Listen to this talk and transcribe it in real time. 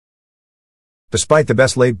Despite the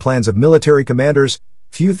best-laid plans of military commanders,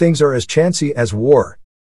 few things are as chancy as war.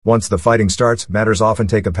 Once the fighting starts, matters often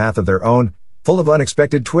take a path of their own, full of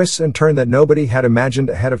unexpected twists and turns that nobody had imagined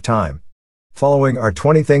ahead of time. Following are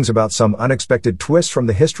 20 things about some unexpected twists from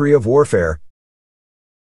the history of warfare.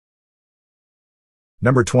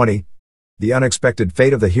 Number 20. The unexpected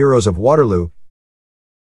fate of the heroes of Waterloo.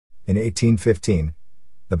 In 1815,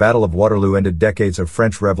 the Battle of Waterloo ended decades of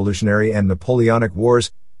French Revolutionary and Napoleonic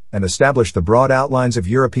Wars, and established the broad outlines of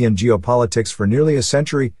European geopolitics for nearly a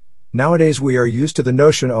century. Nowadays we are used to the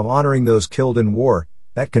notion of honoring those killed in war.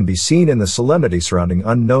 That can be seen in the solemnity surrounding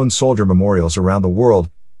unknown soldier memorials around the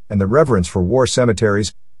world, and the reverence for war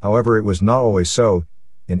cemeteries. However, it was not always so.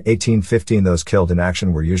 In 1815 those killed in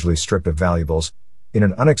action were usually stripped of valuables. In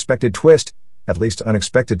an unexpected twist, at least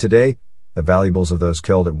unexpected today, the valuables of those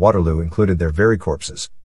killed at Waterloo included their very corpses.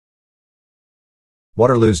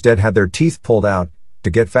 Waterloo's dead had their teeth pulled out to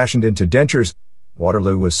get fashioned into dentures.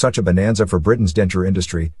 Waterloo was such a bonanza for Britain's denture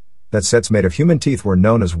industry that sets made of human teeth were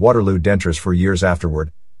known as Waterloo dentures for years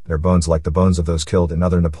afterward. Their bones, like the bones of those killed in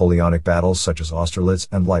other Napoleonic battles such as Austerlitz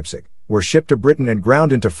and Leipzig, were shipped to Britain and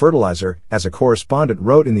ground into fertilizer. As a correspondent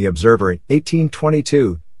wrote in the Observer in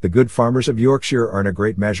 1822, the good farmers of Yorkshire are in a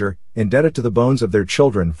great measure indebted to the bones of their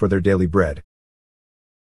children for their daily bread.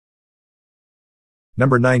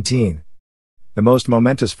 Number 19. The most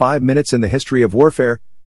momentous 5 minutes in the history of warfare.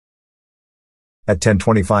 At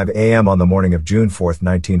 10:25 a.m. on the morning of June 4,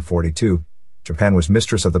 1942, Japan was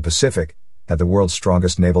mistress of the Pacific, had the world's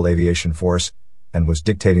strongest naval aviation force, and was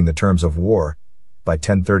dictating the terms of war. By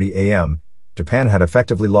 10:30 a.m., Japan had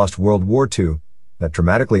effectively lost World War II. That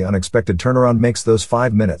dramatically unexpected turnaround makes those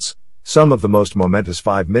 5 minutes some of the most momentous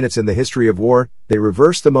 5 minutes in the history of war. They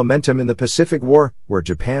reversed the momentum in the Pacific War, where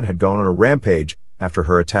Japan had gone on a rampage after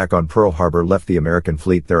her attack on Pearl Harbor left the American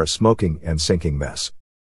fleet there a smoking and sinking mess.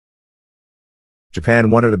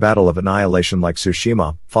 Japan wanted a battle of annihilation like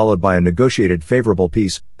Tsushima, followed by a negotiated favorable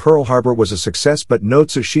peace. Pearl Harbor was a success but no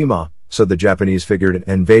Tsushima, so the Japanese figured an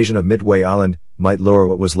invasion of Midway Island might lure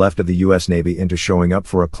what was left of the U.S. Navy into showing up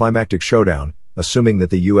for a climactic showdown. Assuming that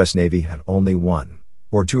the U.S. Navy had only 1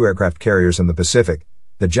 or 2 aircraft carriers in the Pacific,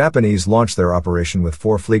 the Japanese launched their operation with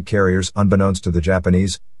 4 fleet carriers. Unbeknownst to the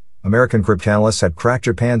Japanese, American cryptanalysts had cracked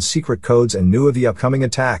Japan's secret codes and knew of the upcoming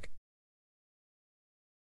attack.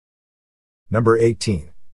 Number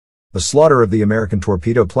 18. The slaughter of the American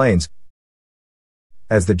torpedo planes.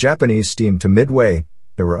 As the Japanese steamed to Midway,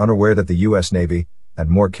 they were unaware that the U.S. Navy had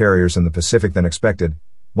more carriers in the Pacific than expected.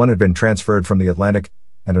 One had been transferred from the Atlantic,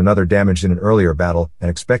 and another, damaged in an earlier battle and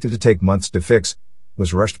expected to take months to fix,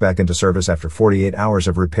 was rushed back into service after 48 hours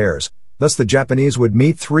of repairs. Thus the Japanese would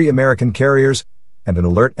meet 3 American carriers and an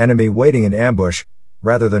alert enemy waiting in ambush.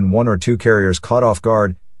 Rather than 1 or 2 carriers caught off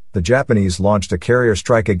guard, the Japanese launched a carrier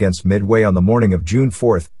strike against Midway on the morning of June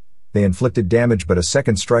 4th. They inflicted damage, but a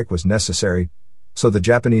second strike was necessary, so the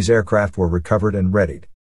Japanese aircraft were recovered and readied.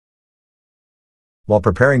 While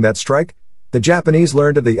preparing that strike, the Japanese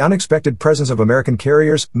learned of the unexpected presence of American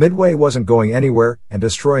carriers. Midway wasn't going anywhere, and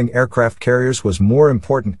destroying aircraft carriers was more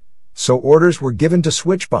important, so orders were given to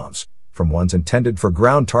switch bombs, from ones intended for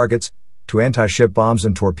ground targets, to anti-ship bombs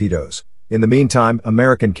and torpedoes. In the meantime,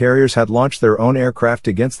 American carriers had launched their own aircraft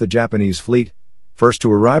against the Japanese fleet. First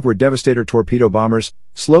to arrive were Devastator torpedo bombers,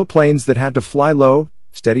 slow planes that had to fly low,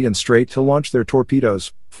 steady and straight to launch their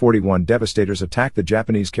torpedoes. 41 Devastators attacked the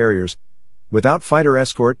Japanese carriers. Without fighter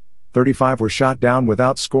escort, 35 were shot down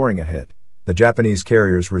without scoring a hit. The Japanese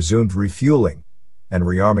carriers resumed refueling and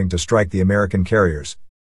rearming to strike the American carriers.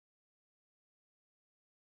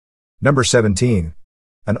 Number 17.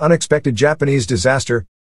 An unexpected Japanese disaster.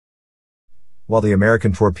 While the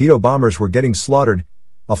American torpedo bombers were getting slaughtered,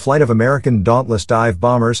 a flight of American Dauntless dive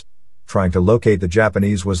bombers, trying to locate the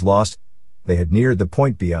Japanese, was lost. They had neared the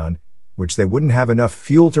point beyond which they wouldn't have enough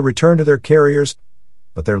fuel to return to their carriers,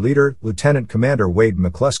 but their leader, Lieutenant Commander Wade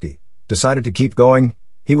McCluskey, decided to keep going.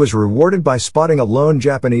 He was rewarded by spotting a lone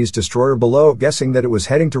Japanese destroyer below, guessing that it was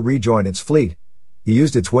heading to rejoin its fleet. He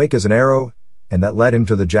used its wake as an arrow, and that led him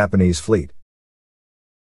to the Japanese fleet.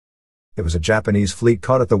 It was a Japanese fleet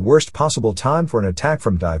caught at the worst possible time for an attack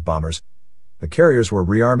from dive bombers. The carriers were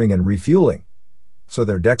rearming and refueling, so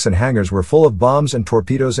their decks and hangars were full of bombs and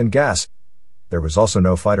torpedoes and gas. There was also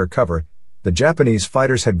no fighter cover. The Japanese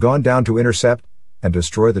fighters had gone down to intercept and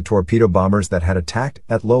destroy the torpedo bombers that had attacked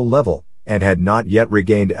at low level, and had not yet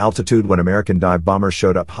regained altitude when American dive bombers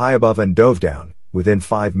showed up high above and dove down. Within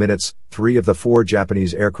 5 minutes, 3 of the 4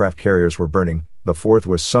 Japanese aircraft carriers were burning. The 4th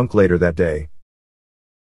was sunk later that day.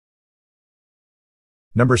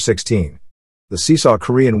 Number 16. The Seesaw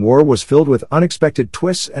Korean War was filled with unexpected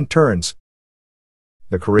twists and turns.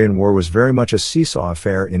 The Korean War was very much a seesaw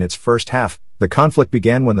affair in its first half. The conflict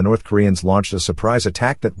began when the North Koreans launched a surprise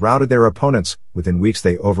attack that routed their opponents. Within weeks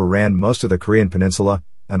they overran most of the Korean peninsula,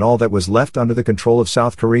 and all that was left under the control of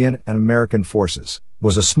South Korean and American forces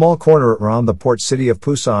was a small corner around the port city of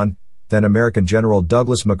Pusan. Then American General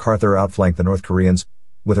Douglas MacArthur outflanked the North Koreans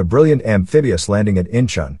with a brilliant amphibious landing at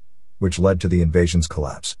Incheon, which led to the invasion's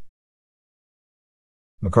collapse.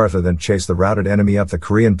 MacArthur then chased the routed enemy up the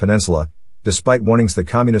Korean peninsula. Despite warnings that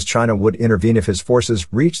Communist China would intervene if his forces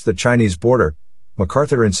reached the Chinese border,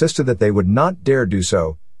 MacArthur insisted that they would not dare do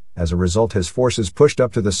so. As a result, his forces pushed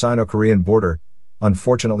up to the Sino-Korean border.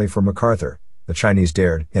 Unfortunately for MacArthur, the Chinese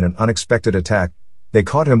dared in an unexpected attack. They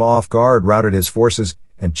caught him off guard, routed his forces,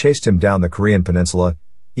 and chased him down the Korean peninsula,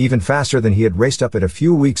 even faster than he had raced up it a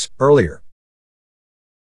few weeks earlier.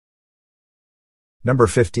 Number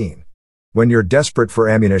 15. When you're desperate for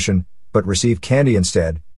ammunition, but receive candy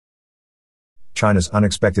instead. China's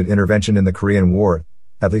unexpected intervention in the Korean War,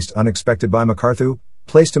 at least unexpected by MacArthur,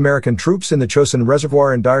 placed American troops in the Chosin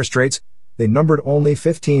Reservoir in dire straits. They numbered only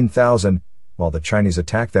 15,000, while the Chinese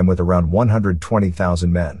attacked them with around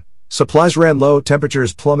 120,000 men. Supplies ran low,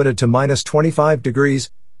 temperatures plummeted to minus 25 degrees,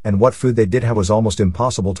 and what food they did have was almost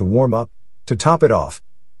impossible to warm up. To top it off,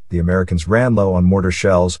 the Americans ran low on mortar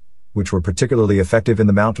shells, which were particularly effective in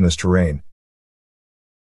the mountainous terrain.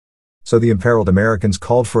 So the imperiled Americans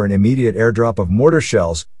called for an immediate airdrop of mortar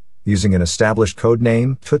shells, using an established code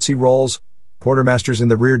name, Tootsie Rolls. Quartermasters in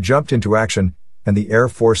the rear jumped into action, and the Air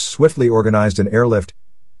Force swiftly organized an airlift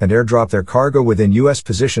and airdropped their cargo within U.S.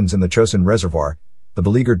 positions in the Chosin Reservoir. The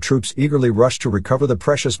beleaguered troops eagerly rushed to recover the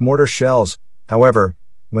precious mortar shells. However,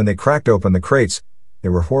 when they cracked open the crates, they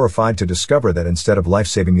were horrified to discover that instead of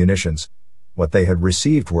life-saving munitions, what they had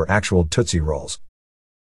received were actual Tootsie Rolls.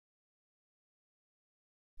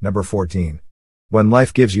 Number 14. When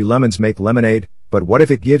life gives you lemons, make lemonade, but what if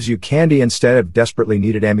it gives you candy instead of desperately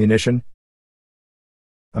needed ammunition?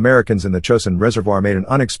 Americans in the Chosin Reservoir made an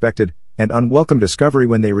unexpected and unwelcome discovery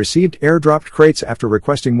when they received airdropped crates after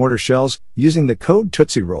requesting mortar shells, using the code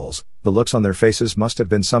Tootsie Rolls. The looks on their faces must have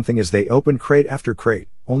been something as they opened crate after crate,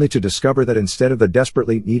 only to discover that instead of the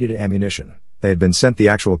desperately needed ammunition, they had been sent the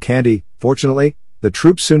actual candy. Fortunately, the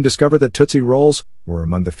troops soon discovered that Tootsie Rolls were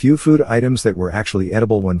among the few food items that were actually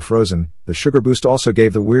edible when frozen. The sugar boost also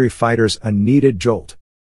gave the weary fighters a needed jolt.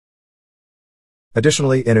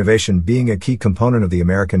 Additionally, innovation being a key component of the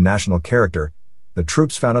American national character, the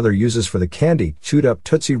troops found other uses for the candy. Chewed-up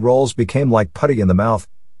Tootsie Rolls became like putty in the mouth,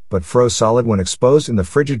 but froze solid when exposed in the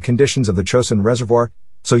frigid conditions of the Chosin Reservoir.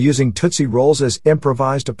 So using Tootsie Rolls as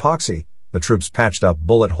improvised epoxy, the troops patched up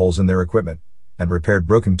bullet holes in their equipment and repaired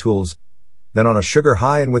broken tools. Then on a sugar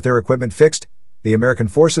high and with their equipment fixed, the American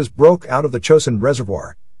forces broke out of the Chosin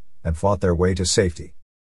Reservoir and fought their way to safety.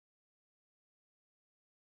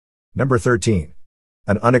 Number 13.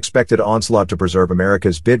 An unexpected onslaught to preserve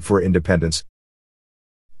America's bid for independence.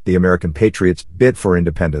 The American patriots' bid for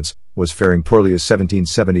independence was faring poorly as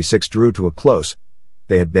 1776 drew to a close.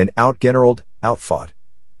 They had been out-generaled, outfought,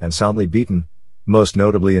 and soundly beaten, most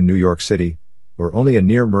notably in New York City, where only a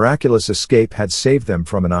near miraculous escape had saved them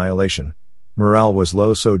from annihilation. Morale was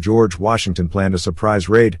low, so George Washington planned a surprise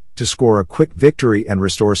raid to score a quick victory and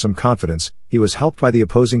restore some confidence. He was helped by the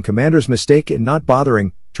opposing commander's mistake in not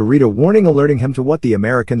bothering to read a warning alerting him to what the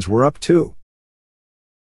Americans were up to.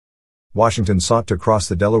 Washington sought to cross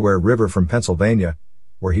the Delaware River from Pennsylvania,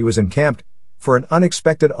 where he was encamped, for an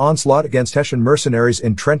unexpected onslaught against Hessian mercenaries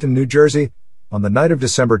in Trenton, New Jersey. On the night of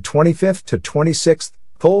December 25th to 26th,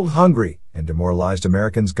 cold, hungry, and demoralized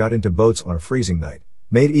Americans got into boats on a freezing night.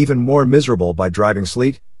 Made even more miserable by driving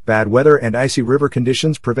sleet, bad weather and icy river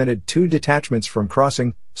conditions prevented two detachments from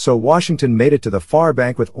crossing, so Washington made it to the far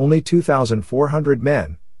bank with only 2,400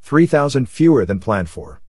 men, 3,000 fewer than planned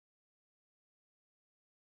for.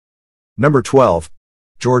 Number 12.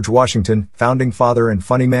 George Washington, founding father and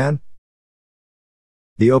funny man.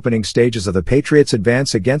 The opening stages of the Patriots'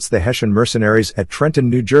 advance against the Hessian mercenaries at Trenton,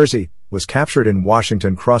 New Jersey, was captured in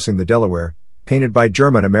Washington crossing the Delaware, painted by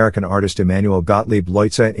German-American artist Emanuel Gottlieb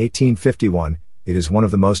Leutze in 1851. It is one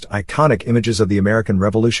of the most iconic images of the American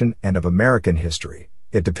Revolution and of American history.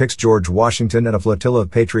 It depicts George Washington and a flotilla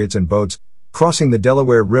of patriots in boats crossing the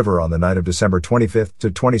Delaware River on the night of December 25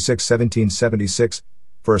 to 26, 1776,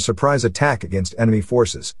 for a surprise attack against enemy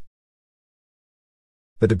forces.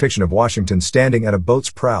 The depiction of Washington standing at a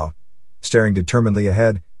boat's prow, staring determinedly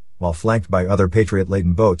ahead, while flanked by other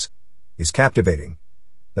patriot-laden boats, is captivating.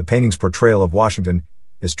 The painting's portrayal of Washington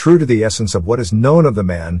is true to the essence of what is known of the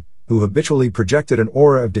man, who habitually projected an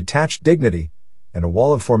aura of detached dignity and a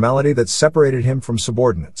wall of formality that separated him from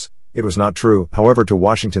subordinates. It was not true, however, to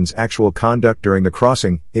Washington's actual conduct during the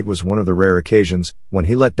crossing. It was one of the rare occasions when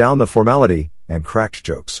he let down the formality and cracked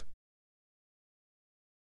jokes.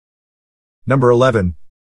 Number 11.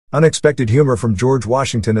 Unexpected humor from George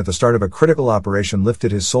Washington at the start of a critical operation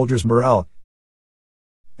lifted his soldiers' morale.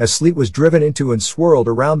 As sleet was driven into and swirled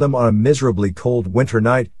around them on a miserably cold winter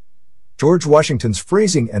night, George Washington's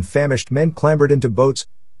freezing and famished men clambered into boats.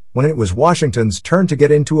 When it was Washington's turn to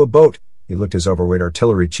get into a boat, he looked his overweight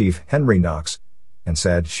artillery chief, Henry Knox, and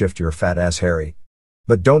said, "Shift your fat ass, Harry.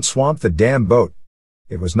 But don't swamp the damn boat."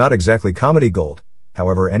 It was not exactly comedy gold.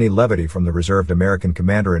 However, any levity from the reserved American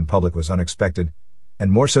commander in public was unexpected,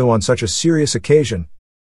 and more so on such a serious occasion.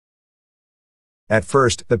 At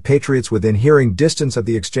first, the patriots within hearing distance of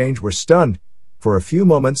the exchange were stunned. For a few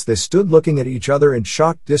moments they stood looking at each other in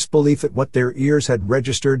shocked disbelief at what their ears had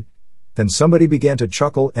registered. Then somebody began to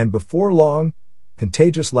chuckle, and before long,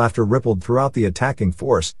 contagious laughter rippled throughout the attacking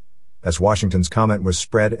force. As Washington's comment was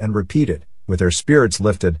spread and repeated, with their spirits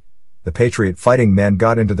lifted, the patriot fighting men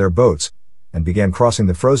got into their boats and began crossing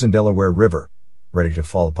the frozen Delaware River, ready to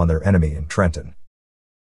fall upon their enemy in Trenton.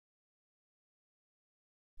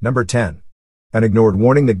 Number 10. An ignored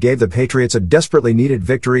warning that gave the Patriots a desperately needed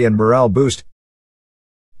victory and morale boost.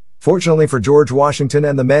 Fortunately for George Washington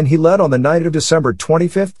and the men he led on the night of December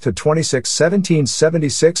 25 to 26,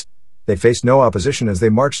 1776, they faced no opposition as they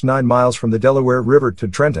marched 9 miles from the Delaware River to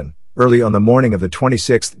Trenton. Early on the morning of the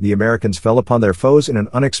 26th, the Americans fell upon their foes in an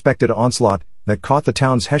unexpected onslaught that caught the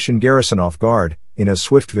town's Hessian garrison off guard. In a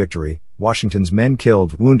swift victory, Washington's men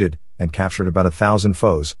killed, wounded, and captured about 1,000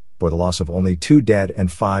 foes, for the loss of only 2 dead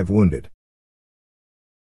and 5 wounded.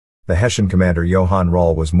 The Hessian commander Johann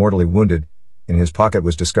Rall was mortally wounded. In his pocket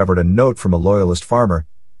was discovered a note from a loyalist farmer,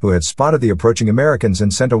 who had spotted the approaching Americans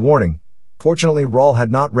and sent a warning. Fortunately, Rall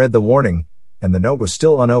had not read the warning, and the note was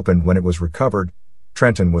still unopened when it was recovered.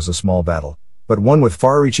 Trenton was a small battle, but one with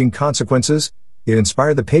far-reaching consequences. It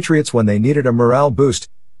inspired the Patriots when they needed a morale boost,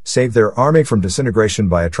 saved their army from disintegration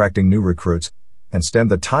by attracting new recruits, and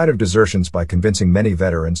stemmed the tide of desertions by convincing many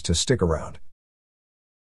veterans to stick around.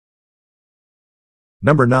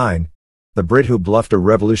 Number 9. The Brit who bluffed a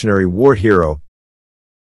Revolutionary War hero.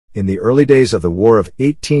 In the early days of the War of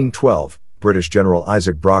 1812, British General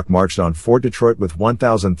Isaac Brock marched on Fort Detroit with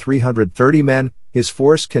 1,330 men. His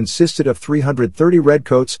force consisted of 330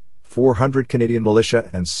 Redcoats, 400 Canadian militia,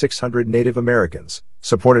 and 600 Native Americans.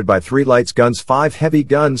 Supported by 3 light guns, 5 heavy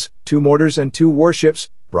guns, 2 mortars, and 2 warships,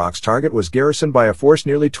 Brock's target was garrisoned by a force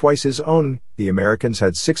nearly twice his own. The Americans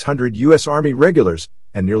had 600 U.S. Army regulars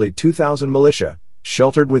and nearly 2,000 militia,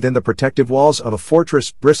 sheltered within the protective walls of a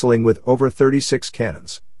fortress bristling with over 36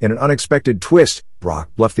 cannons. In an unexpected twist, Brock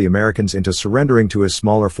bluffed the Americans into surrendering to his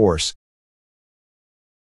smaller force.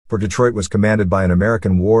 For Detroit was commanded by an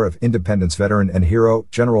American War of Independence veteran and hero,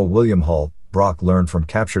 General William Hull. Brock learned from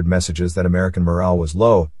captured messages that American morale was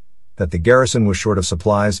low, that the garrison was short of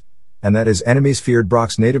supplies, and that his enemies feared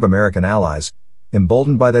Brock's Native American allies.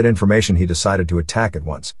 Emboldened by that information, he decided to attack at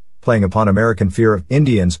once. Playing upon American fear of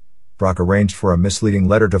Indians, Brock arranged for a misleading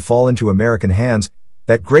letter to fall into American hands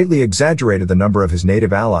that greatly exaggerated the number of his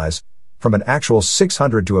native allies, from an actual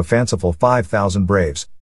 600 to a fanciful 5,000 braves.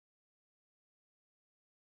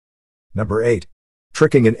 Number 8.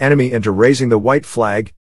 Tricking an enemy into raising the white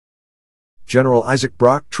flag. General Isaac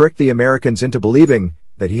Brock tricked the Americans into believing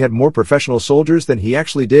that he had more professional soldiers than he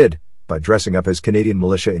actually did, by dressing up his Canadian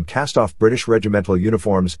militia in cast-off British regimental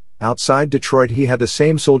uniforms. Outside Detroit, he had the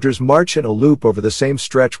same soldiers march in a loop over the same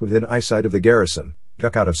stretch within eyesight of the garrison,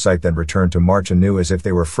 duck out of sight, then return to march anew as if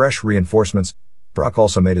they were fresh reinforcements. Brock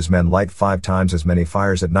also made his men light 5 times as many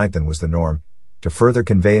fires at night than was the norm, to further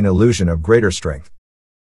convey an illusion of greater strength.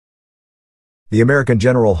 The American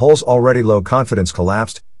General Hull's already low confidence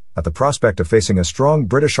collapsed at the prospect of facing a strong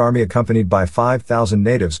British army accompanied by 5,000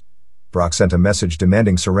 natives. Brock sent a message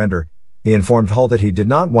demanding surrender. He informed Hull that he did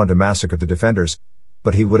not want to massacre the defenders,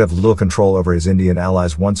 but he would have little control over his Indian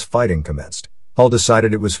allies once fighting commenced. Hull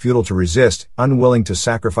decided it was futile to resist, unwilling to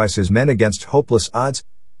sacrifice his men against hopeless odds,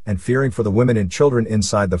 and fearing for the women and children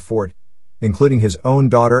inside the fort, including his own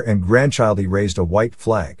daughter and grandchild, he raised a white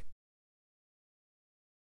flag.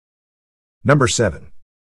 Number 7.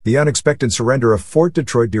 The unexpected surrender of Fort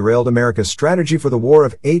Detroit derailed America's strategy for the War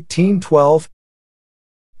of 1812.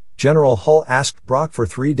 General Hull asked Brock for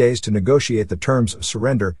 3 days to negotiate the terms of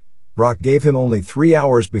surrender. Brock gave him only 3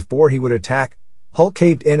 hours before he would attack. Hull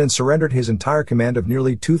caved in and surrendered his entire command of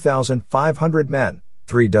nearly 2,500 men,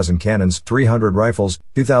 3 dozen cannons, 300 rifles,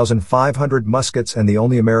 2,500 muskets, and the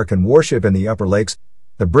only American warship in the Upper Lakes.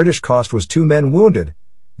 The British cost was 2 men wounded.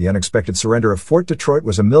 The unexpected surrender of Fort Detroit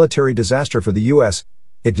was a military disaster for the U.S.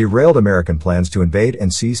 It derailed American plans to invade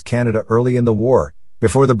and seize Canada early in the war,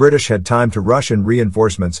 before the British had time to rush in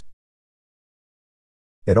reinforcements.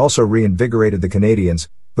 It also reinvigorated the Canadians,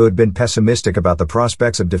 who had been pessimistic about the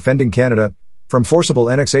prospects of defending Canada from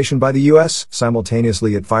forcible annexation by the U.S.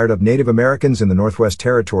 Simultaneously, it fired up Native Americans in the Northwest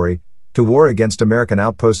Territory to war against American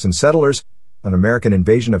outposts and settlers. An American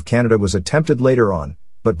invasion of Canada was attempted later on,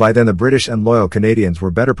 but by then the British and loyal Canadians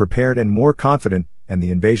were better prepared and more confident, and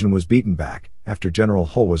the invasion was beaten back. After General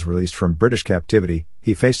Hull was released from British captivity,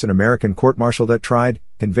 he faced an American court-martial that tried,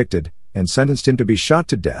 convicted, and sentenced him to be shot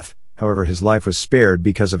to death. However, his life was spared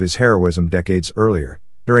because of his heroism decades earlier,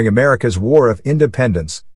 during America's War of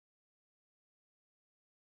Independence.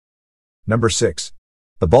 Number 6.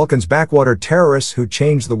 The Balkans backwater terrorists who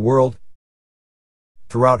changed the world.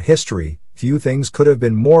 Throughout history, few things could have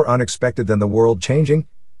been more unexpected than the world-changing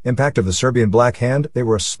impact of the Serbian Black Hand. They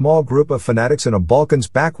were a small group of fanatics in a Balkans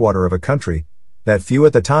backwater of a country that few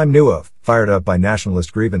at the time knew of, fired up by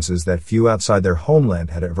nationalist grievances that few outside their homeland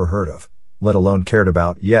had ever heard of, let alone cared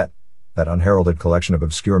about. Yet that unheralded collection of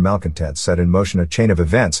obscure malcontents set in motion a chain of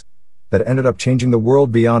events that ended up changing the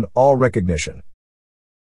world beyond all recognition.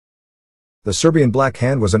 The Serbian Black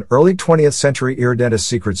Hand was an early 20th century irredentist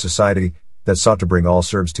secret society that sought to bring all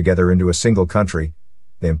Serbs together into a single country.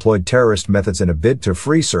 They employed terrorist methods in a bid to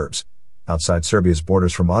free Serbs outside Serbia's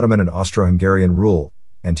borders from Ottoman and Austro-Hungarian rule,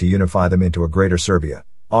 and to unify them into a greater Serbia.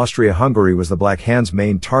 Austria-Hungary was the Black Hand's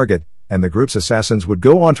main target, and the group's assassins would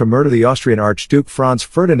go on to murder the Austrian Archduke Franz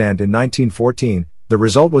Ferdinand in 1914. The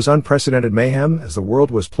result was unprecedented mayhem as the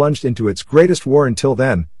world was plunged into its greatest war until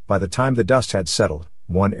then. By the time the dust had settled,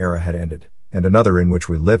 one era had ended, and another in which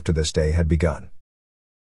we live to this day had begun.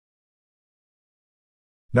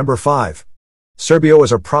 Number 5. Serbia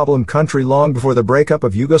was a problem country long before the breakup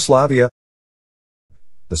of Yugoslavia.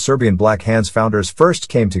 The Serbian Black Hand's founders first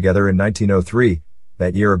came together in 1903.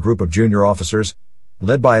 That year, a group of junior officers,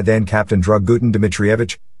 led by a then Captain Dragutin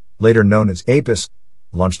Dimitrijević, later known as Apis,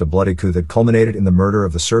 launched a bloody coup that culminated in the murder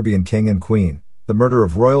of the Serbian king and queen. The murder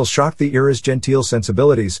of royals shocked the era's genteel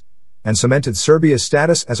sensibilities and cemented Serbia's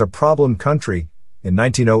status as a problem country. In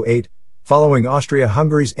 1908, following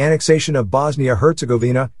Austria-Hungary's annexation of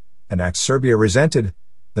Bosnia-Herzegovina, an act Serbia resented,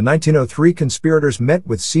 the 1903 conspirators met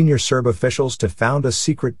with senior Serb officials to found a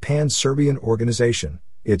secret pan-Serbian organization.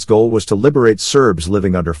 Its goal was to liberate Serbs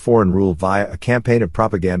living under foreign rule via a campaign of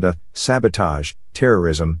propaganda, sabotage,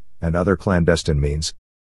 terrorism, and other clandestine means.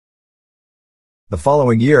 The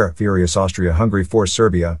following year, furious Austria-Hungary forced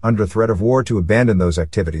Serbia, under threat of war, to abandon those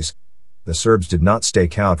activities. The Serbs did not stay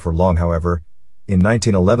count for long, however. In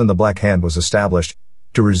 1911, the Black Hand was established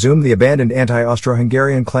to resume the abandoned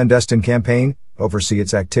anti-Austro-Hungarian clandestine campaign, oversee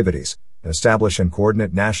its activities, and establish and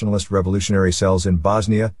coordinate nationalist revolutionary cells in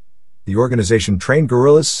Bosnia. The organization trained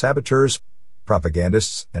guerrillas, saboteurs,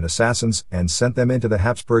 propagandists, and assassins, and sent them into the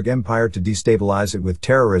Habsburg Empire to destabilize it with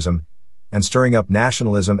terrorism and stirring up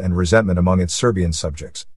nationalism and resentment among its Serbian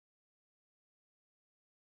subjects.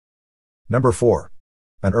 Number 4.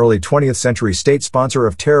 An early 20th century state sponsor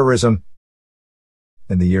of terrorism.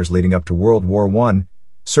 In the years leading up to World War I,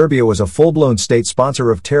 Serbia was a full-blown state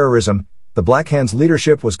sponsor of terrorism. The Black Hand's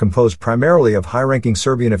leadership was composed primarily of high-ranking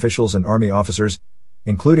Serbian officials and army officers,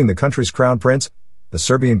 including the country's crown prince. The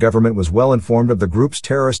Serbian government was well informed of the group's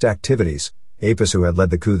terrorist activities. Apis, who had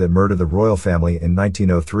led the coup that murdered the royal family in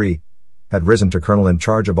 1903, had risen to colonel in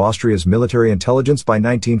charge of Austria's military intelligence by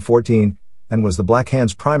 1914, and was the Black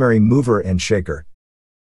Hand's primary mover and shaker.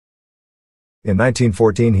 In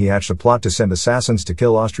 1914, he hatched a plot to send assassins to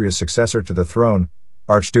kill Austria's successor to the throne,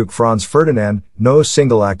 Archduke Franz Ferdinand. No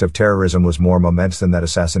single act of terrorism was more momentous than that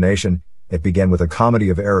assassination. It began with a comedy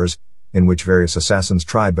of errors, in which various assassins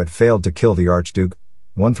tried but failed to kill the Archduke.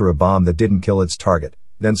 One threw a bomb that didn't kill its target,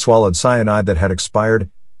 then swallowed cyanide that had expired,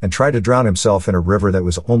 and tried to drown himself in a river that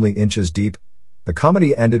was only inches deep. The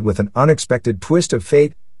comedy ended with an unexpected twist of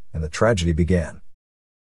fate, and the tragedy began.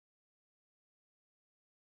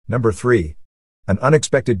 Number 3. An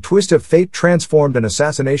unexpected twist of fate transformed an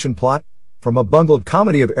assassination plot from a bungled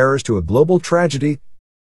comedy of errors to a global tragedy.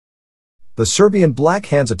 The Serbian Black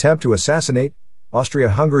Hand's attempt to assassinate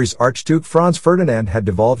Austria-Hungary's Archduke Franz Ferdinand had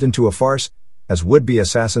devolved into a farce, as would-be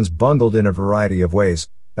assassins bungled in a variety of ways.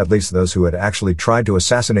 At least those who had actually tried to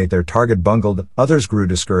assassinate their target bungled, others grew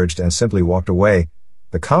discouraged and simply walked away.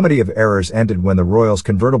 The comedy of errors ended when the royal's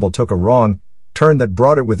convertible took a wrong turn that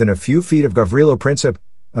brought it within a few feet of Gavrilo Princip,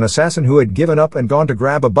 an assassin who had given up and gone to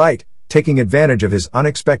grab a bite. Taking advantage of his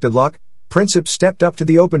unexpected luck, Princip stepped up to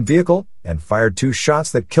the open vehicle and fired 2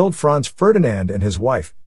 shots that killed Franz Ferdinand and his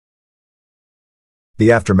wife.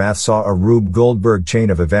 The aftermath saw a Rube Goldberg chain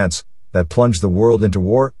of events that plunged the world into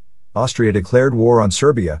war. Austria declared war on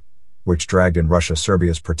Serbia, which dragged in Russia,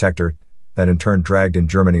 Serbia's protector, that in turn dragged in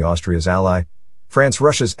Germany, Austria's ally. France,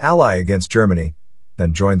 Russia's ally against Germany,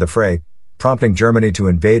 then joined the fray, prompting Germany to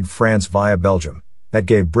invade France via Belgium. That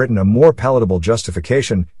gave Britain a more palatable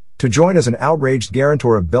justification to join as an outraged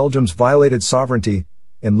guarantor of Belgium's violated sovereignty,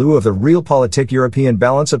 in lieu of the realpolitik European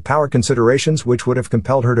balance of power considerations which would have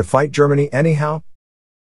compelled her to fight Germany anyhow.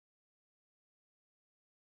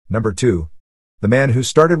 Number 2. The man who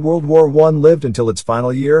started World War I lived until its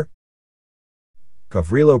final year.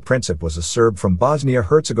 Gavrilo Princip was a Serb from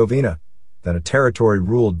Bosnia-Herzegovina, then a territory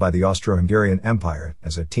ruled by the Austro-Hungarian Empire.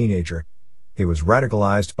 As a teenager, he was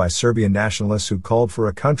radicalized by Serbian nationalists who called for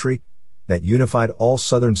a country that unified all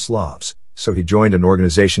southern Slavs, so he joined an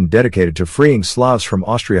organization dedicated to freeing Slavs from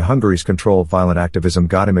Austria-Hungary's control. Violent activism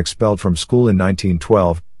got him expelled from school in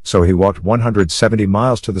 1912, so he walked 170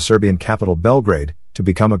 miles to the Serbian capital Belgrade to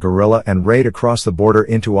become a guerrilla and raid across the border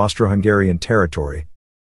into Austro-Hungarian territory.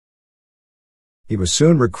 He was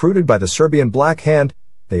soon recruited by the Serbian Black Hand.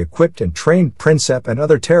 They equipped and trained Princip and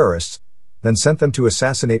other terrorists, then sent them to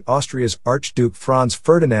assassinate Austria's Archduke Franz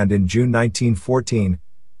Ferdinand in June 1914.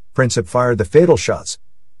 Princip fired the fatal shots,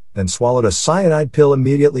 then swallowed a cyanide pill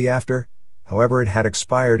immediately after. However, it had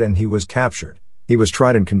expired and he was captured. He was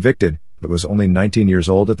tried and convicted, but was only 19 years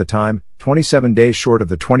old at the time, 27 days short of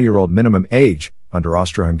the 20-year-old minimum age under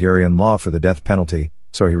Austro-Hungarian law for the death penalty,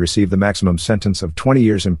 so he received the maximum sentence of 20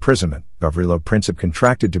 years imprisonment. Gavrilo Princip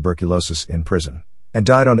contracted tuberculosis in prison and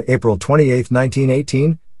died on April 28,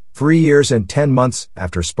 1918, 3 years and 10 months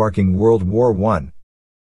after sparking World War I.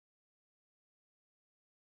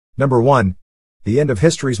 Number 1. The end of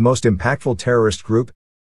history's most impactful terrorist group.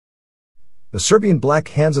 The Serbian Black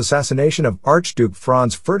Hand's assassination of Archduke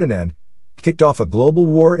Franz Ferdinand kicked off a global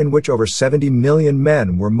war in which over 70 million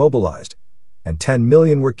men were mobilized, and 10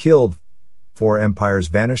 million were killed. 4 empires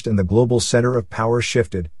vanished and the global center of power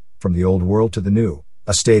shifted from the old world to the new.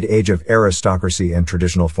 A staid age of aristocracy and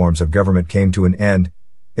traditional forms of government came to an end.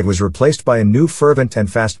 It was replaced by a new fervent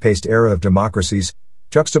and fast-paced era of democracies,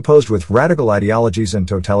 juxtaposed with radical ideologies and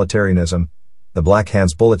totalitarianism. The Black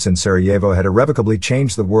Hand's bullets in Sarajevo had irrevocably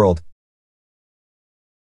changed the world.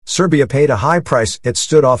 Serbia paid a high price. It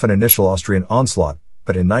stood off an initial Austrian onslaught,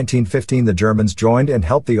 but in 1915 the Germans joined and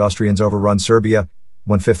helped the Austrians overrun Serbia.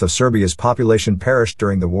 1/5 of Serbia's population perished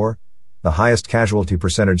during the war, the highest casualty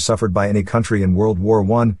percentage suffered by any country in World War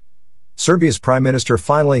I. Serbia's prime minister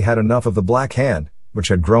finally had enough of the Black Hand, which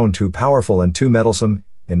had grown too powerful and too meddlesome.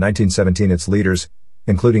 In 1917 its leaders,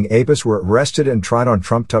 including Apis, were arrested and tried on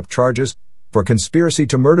trumped-up charges for conspiracy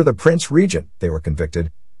to murder the Prince Regent. They were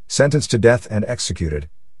convicted, sentenced to death and executed,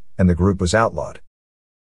 and the group was outlawed.